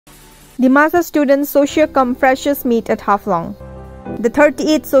Dimasa students Socio-Cum Freshers Meet at Haflong. The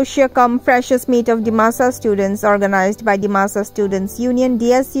 38th Socio-Cum Freshers Meet of Dimasa students, organized by Dimasa Students Union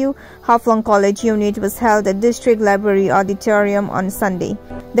DSU Haflong College Unit, was held at District Library Auditorium on Sunday.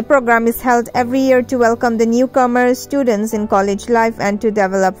 The program is held every year to welcome the newcomers, students in college life, and to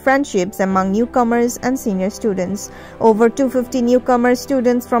develop friendships among newcomers and senior students. Over 250 newcomer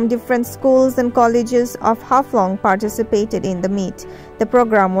students from different schools and colleges of Haflong participated in the meet. The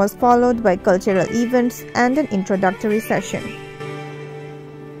program was followed by cultural events and an introductory session.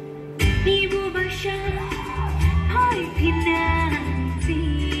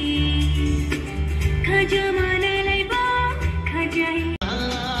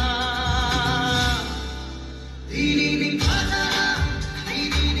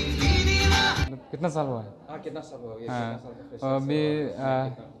 कितना साल हुआ है? कितना साल हुआ? अभी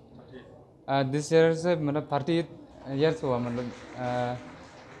this year से मतलब 30 ईयर्स हुआ, मतलब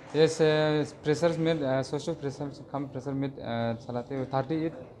ये प्रेशर्स में सोशल प्रेशर कम प्रेशर में चलाते हुए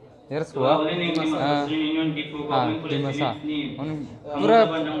 38 ईयर्स हुआ। हाँ, डिमासा पूरा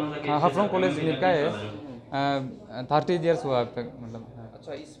हाफलोंग कॉलेज यूनिट का है। 30 ईयर्स हुआ अब तक, मतलब।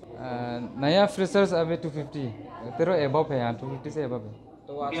 अच्छा, इस नया फ्रेशर्स अभी 250 तेरह एबव है, यहाँ 250 से एबव है।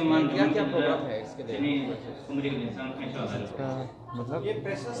 तो आज क्या क्या प्रोग्राम है इसके लिए? मतलब ये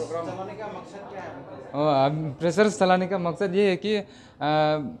प्रेशर्स चलाने का मकसद क्या है? अब प्रेशर्स चलाने का मकसद ये है कि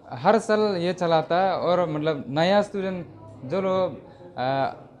हर साल ये चलाता है, और मतलब नया स्टूडेंट जो लोग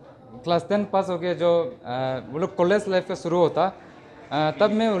क्लास 10 पास हो गए, जो वो लोग कॉलेज लाइफ का शुरू होता,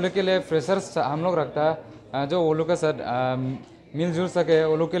 तब में वो लोग के लिए फ्रेशर्स हम लोग रखता है, जो वो लोग के साथ मिलजुल सके,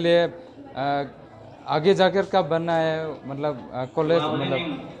 वो लोग के लिए आगे जाकर कब बनना है, मतलब कॉलेज, मतलब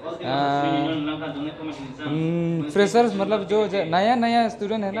फ्रेशर्स, मतलब जो नया नया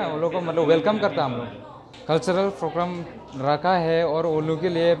स्टूडेंट है ना, वो लोग को मतलब वेलकम करता हम लोग। कल्चरल प्रोग्राम रखा है, और वो लोग के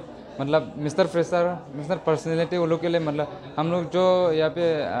लिए मतलब मिस्टर फ्रेशर, मिस्टर पर्सनैलिटी, वो लोग के लिए मतलब हम लोग जो यहाँ पे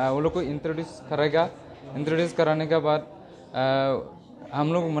वो लोग को इंट्रोड्यूस करेगा। इंट्रोड्यूस कराने के बाद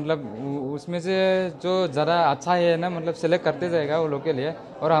हम लोग मतलब उसमें से जो ज़्यादा अच्छा है ना, मतलब सेलेक्ट करते जाएगा वो लोग के लिए,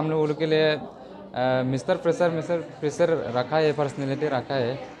 और हम लोग वो लोग के लिए मिस्टर फ्रेशर रखा है, पर्सनैलिटी रखा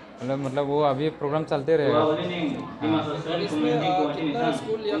है, मतलब वो अभी प्रोग्राम चलते रहेगा। इसमें कितना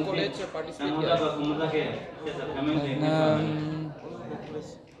स्कूल या कॉलेज पार्टिसिपेट किया?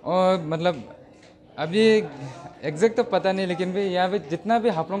 और मतलब अभी एग्जैक्ट तो पता नहीं, लेकिन भी यहाँ पे जितना भी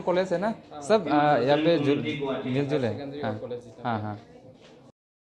हाफलोंग कॉलेज है ना, सब यहाँ पे मिलजुल है। हाँ हाँ हाँ।